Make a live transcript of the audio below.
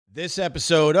This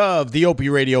episode of the Opie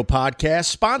Radio Podcast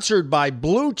sponsored by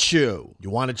Blue Chew. You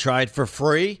want to try it for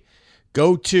free?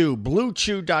 Go to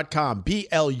BlueChew.com,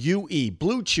 B-L-U-E,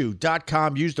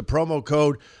 BlueChew.com. Use the promo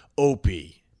code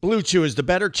OPIE. Blue Chew is the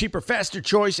better, cheaper, faster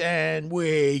choice, and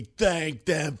we thank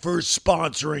them for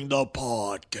sponsoring the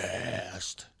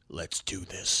podcast. Let's do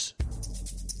this.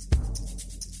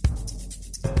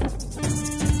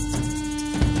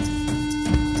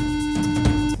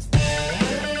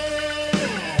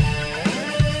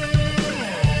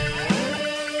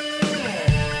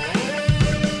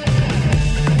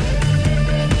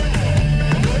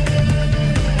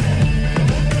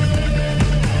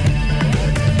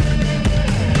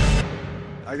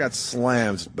 I got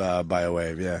slammed by a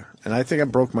wave, yeah. And I think I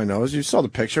broke my nose. You saw the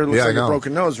picture. It looks like a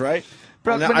broken nose, right?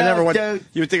 I never went.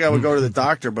 You would think I would go to the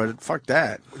doctor, but fuck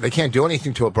that. They can't do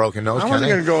anything to a broken nose, I can wasn't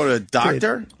they? going to go to a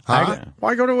doctor. Huh?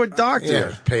 Why go to a doctor?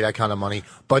 Yeah, pay that kind of money.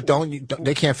 But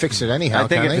they can't fix it anyhow, I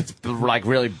think can if they? it's like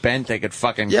really bent, they could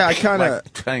fucking I kind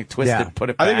of twist it,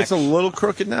 put it back. I think it's a little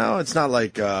crooked now. It's not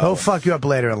like He'll fuck you up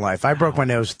later in life. I broke my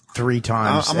nose 3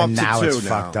 times, I'm up and to now 2 it's now.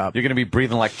 fucked up. You're going to be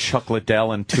breathing like Chuck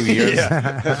Liddell in 2 years.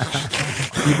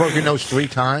 You broke your nose 3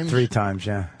 times? 3 times,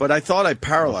 yeah. But I thought I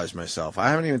paralyzed myself. I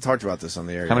haven't even talked about this on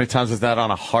the air. How many times was that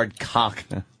on a hard cock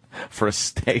for a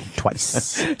steak?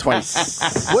 Twice. Where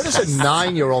does a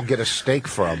 9-year-old get a steak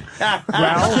from?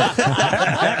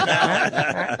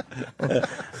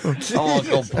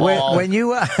 Uncle Paul. When you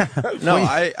was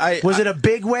it a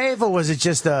big wave or was it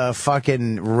just a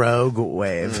fucking rogue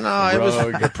wave? No, it was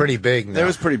They're pretty big now. It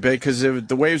was pretty big because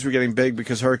the waves were getting big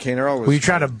because Hurricane Earl was. Were you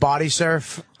trying to body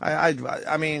surf?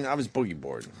 I mean, I was boogie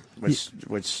boarding, which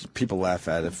people laugh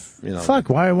at if you know. Fuck,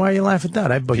 why you laugh at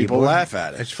that? I boogie People board. laugh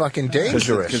at it. It's fucking dangerous.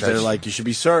 Because they're like, you should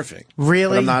be surfing.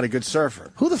 Really? But I'm not a good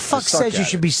surfer. Who the fuck says you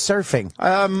should be surfing?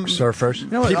 Surfers.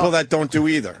 People that don't do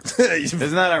either. Isn't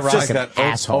that ironic Just that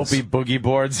assholes. Opie boogie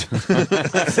boards? Look,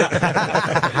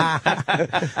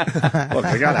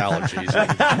 I got allergies.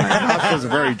 My nostrils are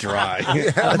very dry.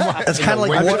 It's kind of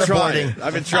like waterboarding.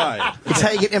 I've been trying. It's how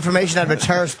you get information out of a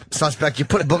terrorist suspect. You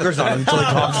put boogers on him until he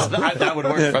talks. That would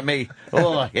work for me.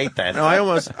 Oh, I hate that. No, I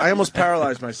almost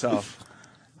paralyzed myself.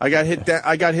 I got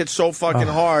hit so fucking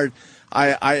hard.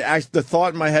 The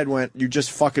thought in my head went, "You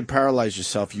just fucking paralyzed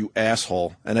yourself, you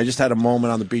asshole." And I just had a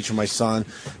moment on the beach with my son.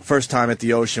 First time at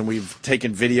the ocean. We've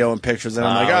taken video and pictures, and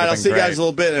I'm like, "All right, I'll see you guys a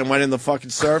little bit." And went in the fucking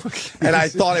surf, and I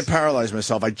thought I paralyzed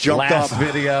myself. I jumped Last up.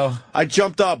 video. I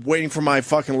jumped up, waiting for my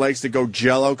fucking legs to go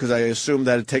jello because I assumed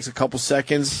that it takes a couple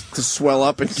seconds to swell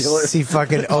up and kill it. See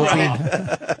fucking Opie.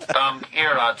 Come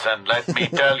here, Hudson. Let me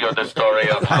tell you the story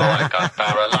of how I got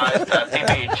paralyzed at the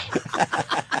beach.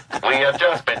 We had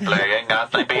just been playing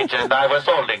at the beach and I was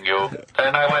holding you.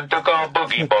 Then I went to go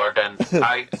boogie board and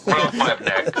I broke my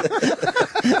neck.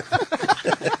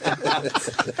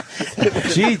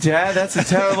 Gee, Dad, that's a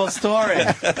terrible story.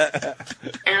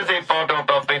 Here's a photo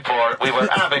of before. We were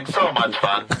having so much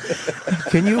fun.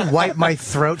 Can you wipe my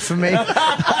throat for me?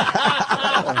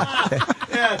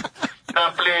 Now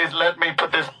please let me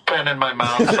put this pen in my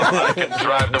mouth so I can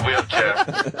drive the wheelchair.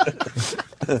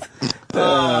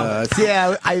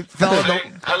 Yeah, I fell in Say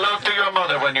the... hello to your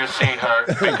mother when you see her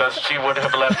because she would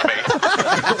have left me.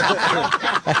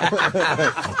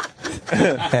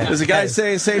 There's a guy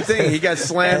saying the same thing. He got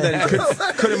slammed and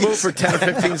couldn't move for 10 or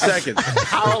 15 seconds.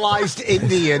 Paralyzed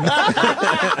Indian.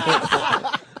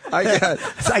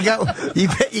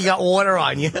 you got water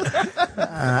on you.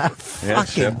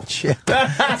 Fucking shit.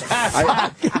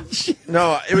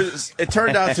 No, it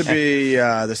turned out to be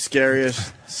the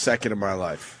scariest second of my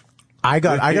life. I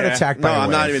got attacked by No, a I'm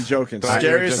wave. not even joking. Thought you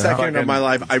were Scariest just second of fucking- my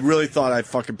life. I really thought I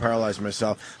fucking paralyzed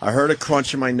myself. I heard a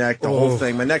crunch in my neck, the whole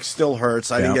thing. My neck still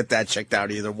hurts. I didn't get that checked out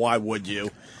either. Why would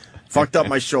you? Fucked up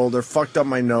my shoulder, fucked up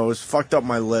my nose, fucked up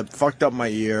my lip, fucked up my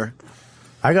ear.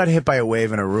 I got hit by a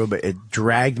wave in Aruba. It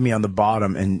dragged me on the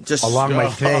bottom and Just along my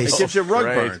It face. gives you a rug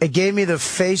Right. burn. It gave me the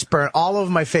face burn all over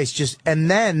my face, and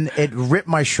then it ripped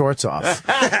my shorts off.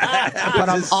 But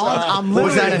I'm literally.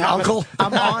 Was that an uncle?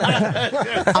 I'm on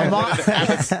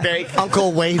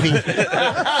Uncle Wavy.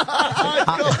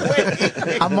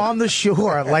 I'm on the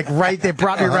shore, like right. They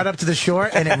brought me right up to the shore,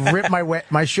 and it ripped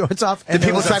my shorts off. And Did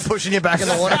people there try was pushing you back in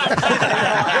the water?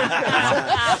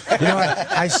 You know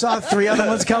what? I saw 3 other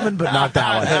ones coming, but not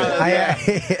that one.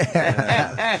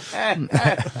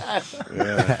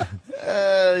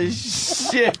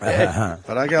 Shit.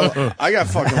 But I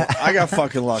got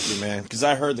fucking lucky, man, because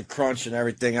I heard the crunch and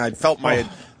everything. I felt my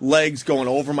legs going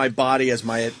over my body as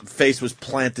my face was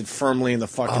planted firmly in the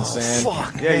fucking sand.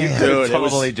 Yeah, you Dude, could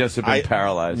totally just have been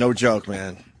paralyzed. No joke,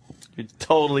 man. You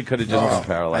totally could have just been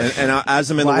paralyzed. And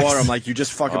as I'm in the What? water, I'm like, you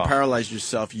just fucking paralyzed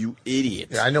yourself, you idiot.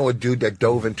 Yeah, I know a dude that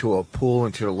dove into a pool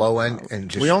into the low end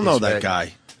and just. We all know his that head-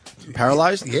 guy.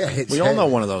 Paralyzed? Yeah, his we all head. know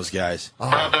one of those guys.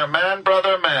 Brother man,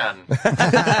 brother man. It's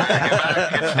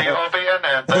the Opie and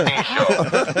Anthony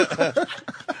show.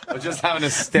 We're just having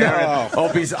to stare at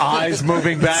Opie's eyes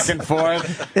moving back and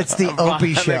forth. It's the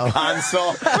Opie behind show. the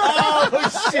console. Oh,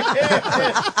 shit.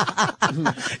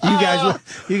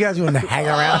 You guys wouldn't hang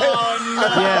around. Oh, no.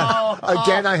 Yeah.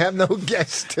 Again, I have no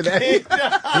guests today.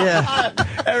 Yeah.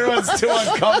 Everyone's too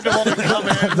uncomfortable to come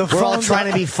in. The We're all phone's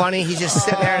trying to be funny. He's just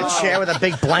sitting there in a chair with a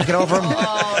big blanket over him.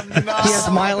 Oh, no. He's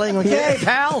smiling. Like, hey,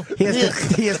 pal. He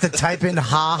has to type in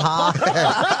ha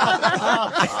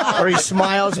ha. Or he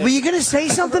smiles. Were you going to say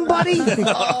something, buddy?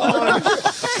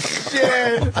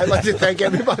 Shit. I'd like to thank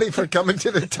everybody for coming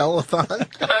to the telethon.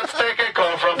 Let's take a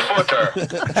call from Footer.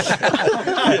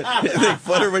 You think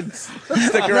Footer would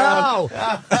stick around?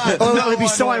 No. Oh, it would be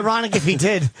so ironic if he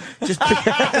did. Just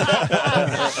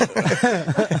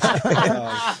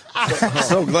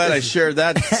So glad I shared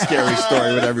that scary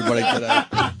story with everybody today.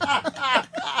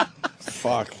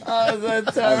 Fuck. I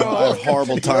have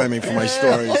horrible timing for my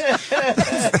stories.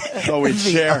 So we'd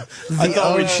share. I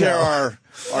thought we'd share our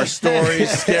stories,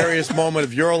 scariest moment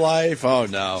of your life. Oh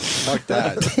no, fuck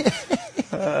that.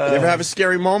 You ever have a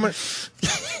scary moment?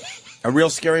 A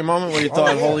real scary moment when you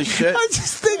thought, holy shit? I'm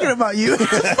just thinking about you in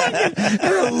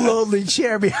a lonely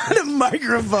chair behind a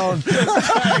microphone,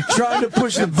 trying to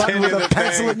push the button with a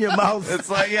pencil in your mouth. It's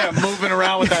like, yeah, moving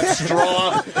around with that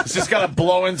straw. It's just got to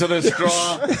blow into the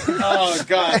straw. Oh,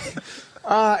 God.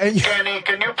 And you, Kenny,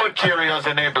 can you put Cheerios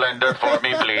in a blender for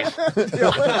me, please?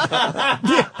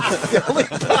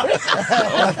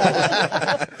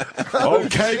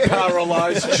 Okay,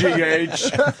 paralyzed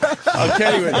GH.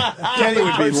 Kenny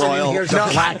would be loyal. Here's No,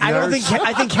 a black I don't nurse. think.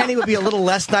 I think Kenny would be a little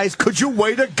less nice. Could you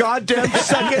wait a goddamn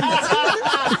second?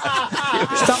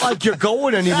 It's not like you're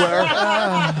going anywhere.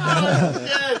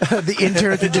 the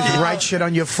intern to just write shit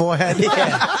on your forehead. He's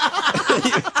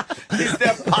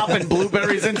there popping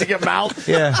blueberries into your mouth.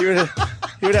 Yeah. You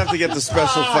would have to get the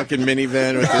special fucking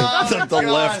minivan with the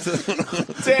lift.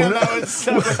 Damn, that would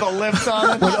suck with the lift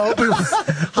on it. When Opie was,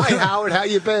 Hi, Howard. How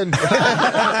you been?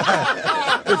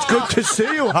 It's good to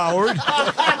see you, Howard.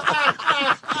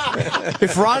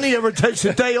 If Ronnie ever takes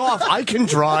a day off, I can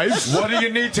drive. What do you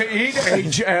need to eat,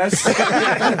 HS? As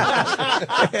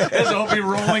Opie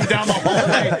rolling down the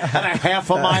hallway at a half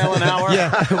a mile an hour.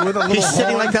 yeah, with a little He's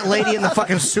sitting horn. like that lady in the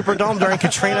fucking Superdome during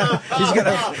Katrina. He's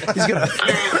gonna. Please get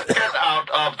out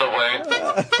of the way.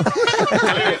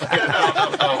 Please get out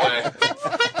of the way.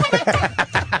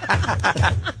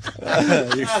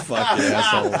 You fucking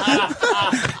asshole.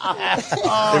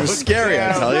 It was scary, I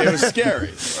tell you. It was scary.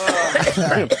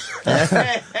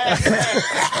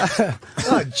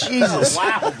 Oh Jesus!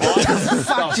 Wow, boy. What the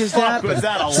fuck just happened? Was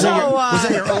that a So lot? was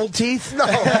that your old teeth? No.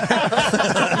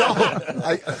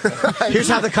 Here's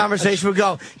how the conversation would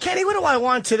go. Kenny, what do I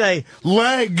want today?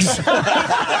 Legs.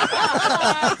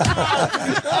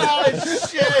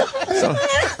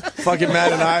 Fucking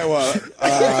Matt in Iowa,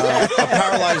 a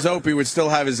paralyzed Opie would still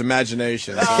have his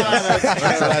imagination. So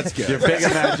that's good. Your big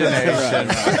imagination.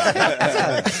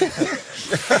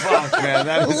 Fuck, man,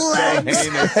 that is so heinous.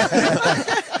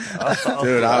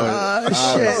 Dude, I was.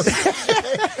 Shit.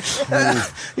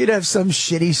 You'd have some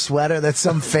shitty sweater that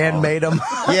some fan made him.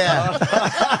 Yeah.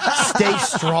 Stay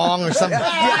strong or some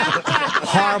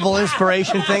horrible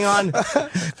inspiration thing on.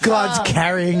 God's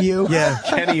carrying you. Yeah.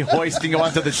 Kenny hoisting you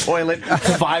onto the toilet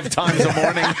 5 times a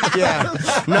morning. Yeah.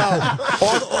 No.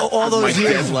 All those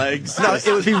years. Legs. No, it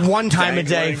would be one time a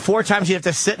day. Dangling. 4 times you have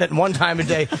to sit in it 1 time a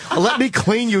day. Let me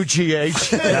clean you,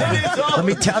 GH.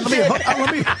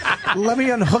 Let me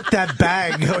unhook that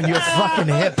bag on your fucking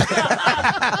hip.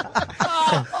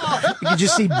 You can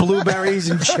just see blueberries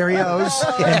and Cheerios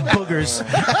and boogers.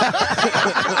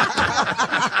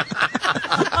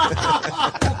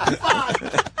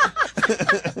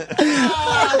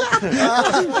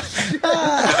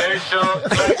 Today's show,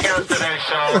 like yesterday's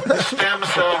show, stem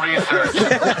cell research.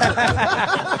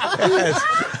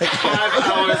 5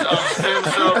 hours of stem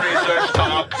cell research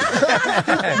talk.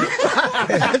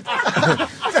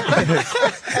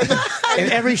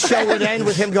 And every show would end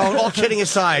with him going, all kidding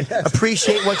aside,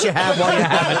 appreciate what you have while you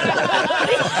have it.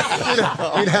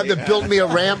 You'd have to build me a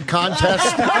ramp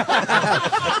contest.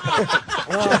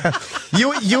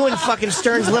 You and fucking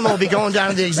Stern's limo will be going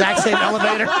down in the exact same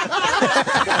elevator.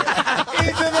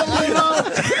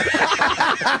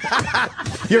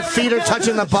 Your feet are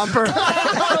touching the bumper.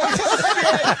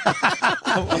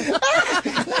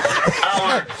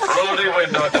 Howard, roll the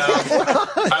window down.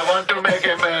 I want to make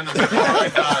amends before I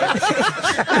die.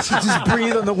 Just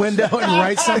breathe on the window and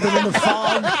write something in the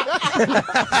fog.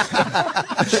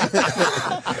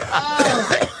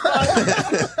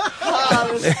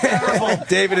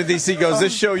 David in DC goes,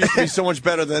 this show used to be so much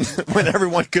better than when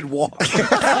everyone could walk. The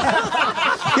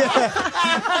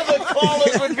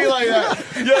callers would be like that.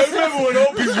 Yeah, I remember when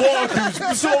Opie walked, it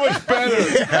was so much better.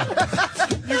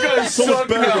 You guys So much suck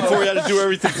better now. before we had to do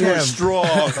everything through a straw.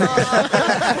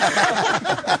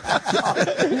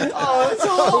 It's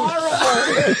horrible.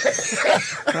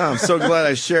 I'm so glad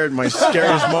I shared my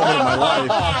scariest moment of my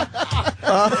life.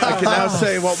 I can now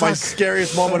say what my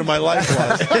scariest moment of my life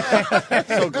was.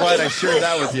 So glad I shared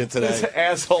that with you This today.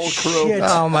 asshole crew. Shit.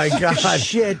 Oh my God.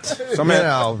 Shit. You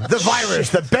know, the virus,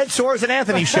 the bed sores and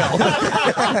Anthony show.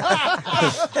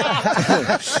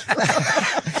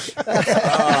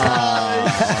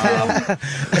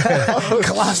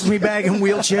 Colostomy bag and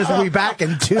wheelchairs will be back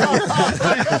in 2.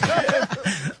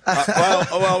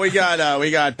 Well, we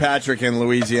got Patrick in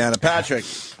Louisiana. Patrick.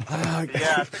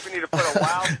 Yeah, I think we need to put a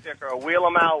wow sticker, a wheel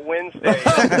 'em out Wednesday.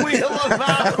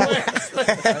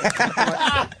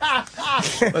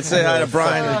 Let's say hi to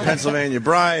Brian in Pennsylvania.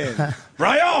 Brian.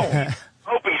 Brian!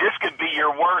 Opie, this could be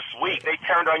your worst week. They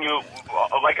turned on you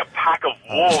like a pack of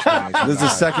wolves. This is the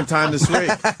second time this week.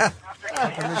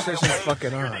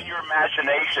 fucking on. Your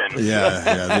imagination.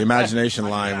 Yeah, the imagination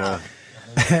line will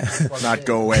not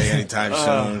go away anytime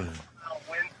soon.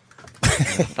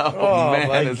 Oh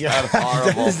man, is that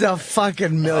horrible. This is a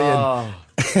fucking million. Oh.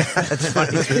 That's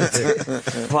funny.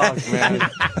 Fuck, man.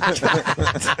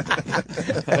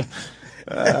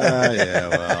 Yeah,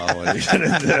 well, what are you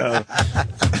going to do?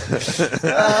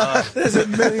 There's a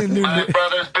million new. My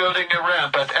brother's building a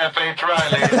ramp at F.H.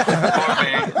 Riley for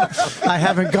me. I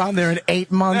haven't gone there in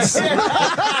 8 months.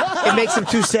 It makes him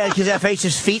too sad because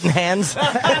FH's feet and hands.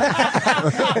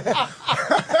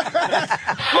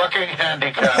 Fucking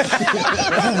handicapped.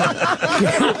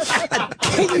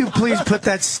 Can you please put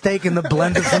that steak in the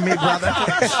blender for me, brother?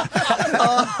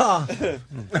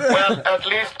 Well, at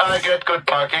least I get good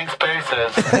parking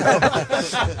spaces.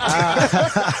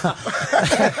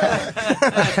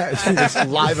 These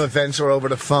live events are over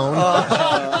the phone.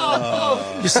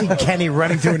 You see Kenny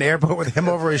running through an airport with him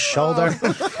over his shoulder.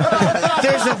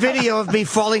 There's a video of me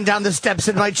falling down the steps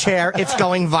in my chair. It's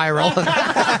going viral. God,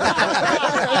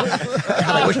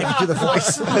 I wish I could do the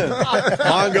voice.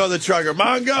 Mongo the trucker.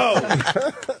 Mongo!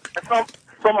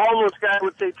 Some homeless guy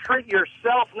would say, treat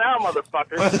yourself now,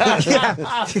 motherfucker.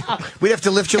 We'd have to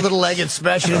lift your little leg and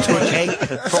smash it into a cake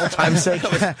for all time's sake.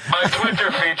 My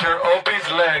Twitter feature,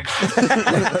 Opie's legs.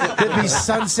 There'd be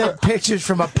sunset pictures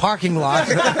from a parking lot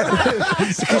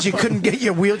because you couldn't get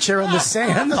your wheelchair on the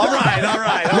sand. All right.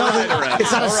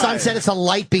 It's not a sunset, it's a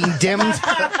light being dimmed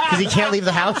because he can't leave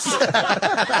the house.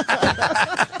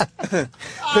 The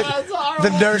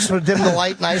nurse would dim the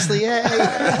light nicely.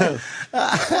 Yay.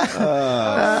 Fuck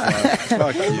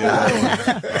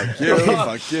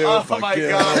you. Oh my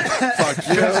God. Fuck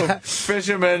you.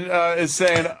 Fisherman is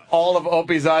saying all of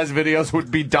Opie's Eyes videos would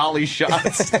be dolly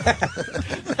shots.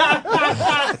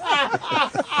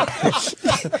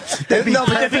 There'd be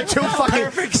two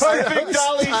fucking Perfect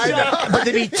dolly shot. But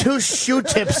there'd be 2 shoe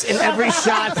tips in every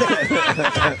shot.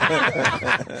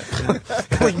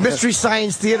 Like Mystery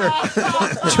Science Theater.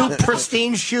 2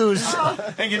 pristine shoes.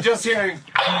 And you're just hearing.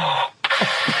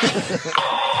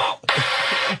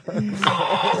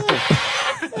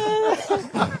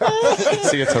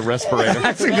 See, it's a respirator.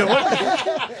 That's a good one.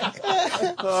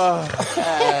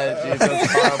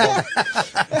 Jesus, horrible.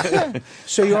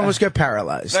 So you almost get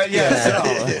paralyzed.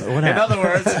 In other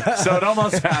words, so it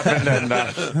almost happened, and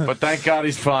but thank God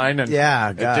he's fine, and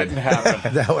Yeah, it God. didn't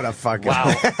happen. That would have fucking. Wow.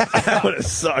 That would have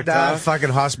sucked, That huh? fucking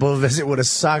hospal visit would have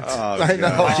sucked. I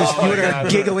know. You would have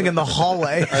been giggling in the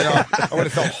hallway. I know. I would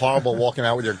have felt horrible walking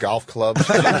out with your golf club.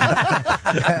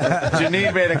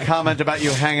 Janine made a comment about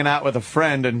you hanging out with a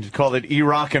friend and called it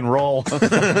E-Rock and Roll.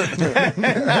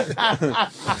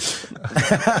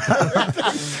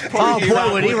 Oh,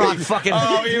 boy, would E-Rock fucking...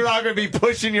 Oh, E-Rock would be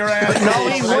pushing your ass. No,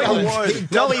 he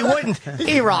wouldn't. No, he wouldn't.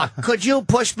 E-Rock, could you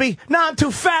push me? No, I'm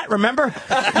too fat, remember?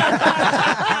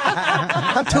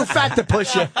 I'm too fat to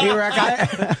push you. E-Rock,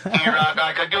 E-Rock,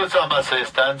 I could use some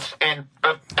assistance in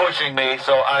pushing me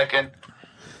so I can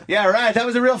Yeah, right. That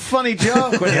was a real funny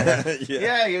joke.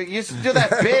 Yeah, you used to do that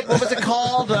bit. What was it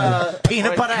called?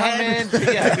 Peanut Butter Head.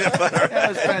 Yeah, that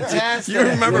was fantastic. You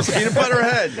remember Peanut Butter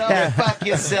Head? Go fuck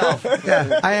yourself.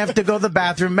 Yeah. I have to go to the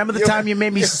bathroom. Remember the time you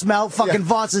made me smell fucking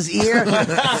Voss's ear?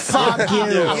 Fuck you.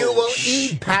 You will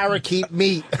eat parakeet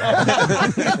meat.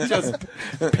 Just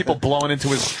people blowing into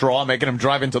his straw, making him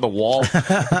drive into the wall.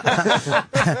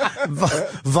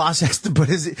 Voss has to put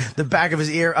the back of his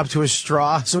ear up to his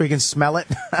straw so he can smell it.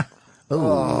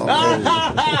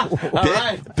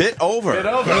 Bit over. Bit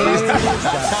over. And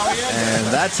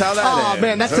that's how that Oh, ends.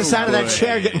 man, that's the sound of that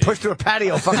chair getting pushed through a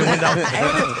patio fucking window.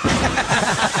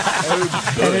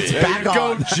 And it's back Go,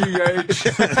 on. GH.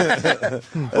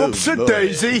 Oops, a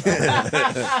daisy.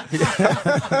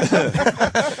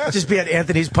 Just be at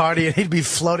Anthony's party and he'd be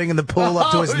floating in the pool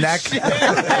up to his neck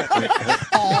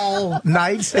all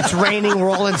night. It's raining. We're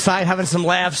all inside having some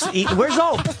laughs. Eating. Where's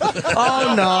Ope?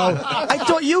 Oh, no. I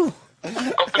thought you... Oh,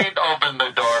 please open the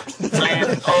door.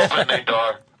 Please open the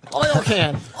door. Oil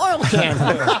can.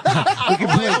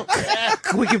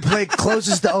 We could play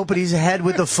closest to Opie's head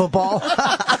with the football.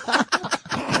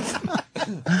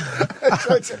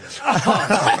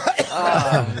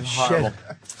 Shit.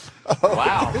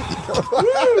 Wow.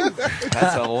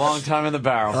 That's a long time in the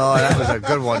barrel. Oh, that was a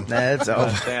good one. That's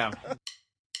Damn.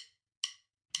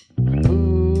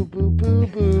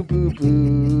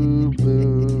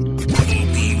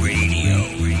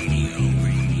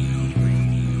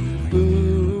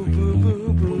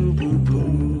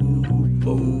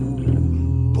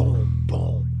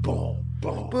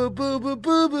 Boo boo boo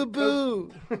boo boo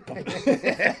boo.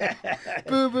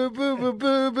 Boo boo boo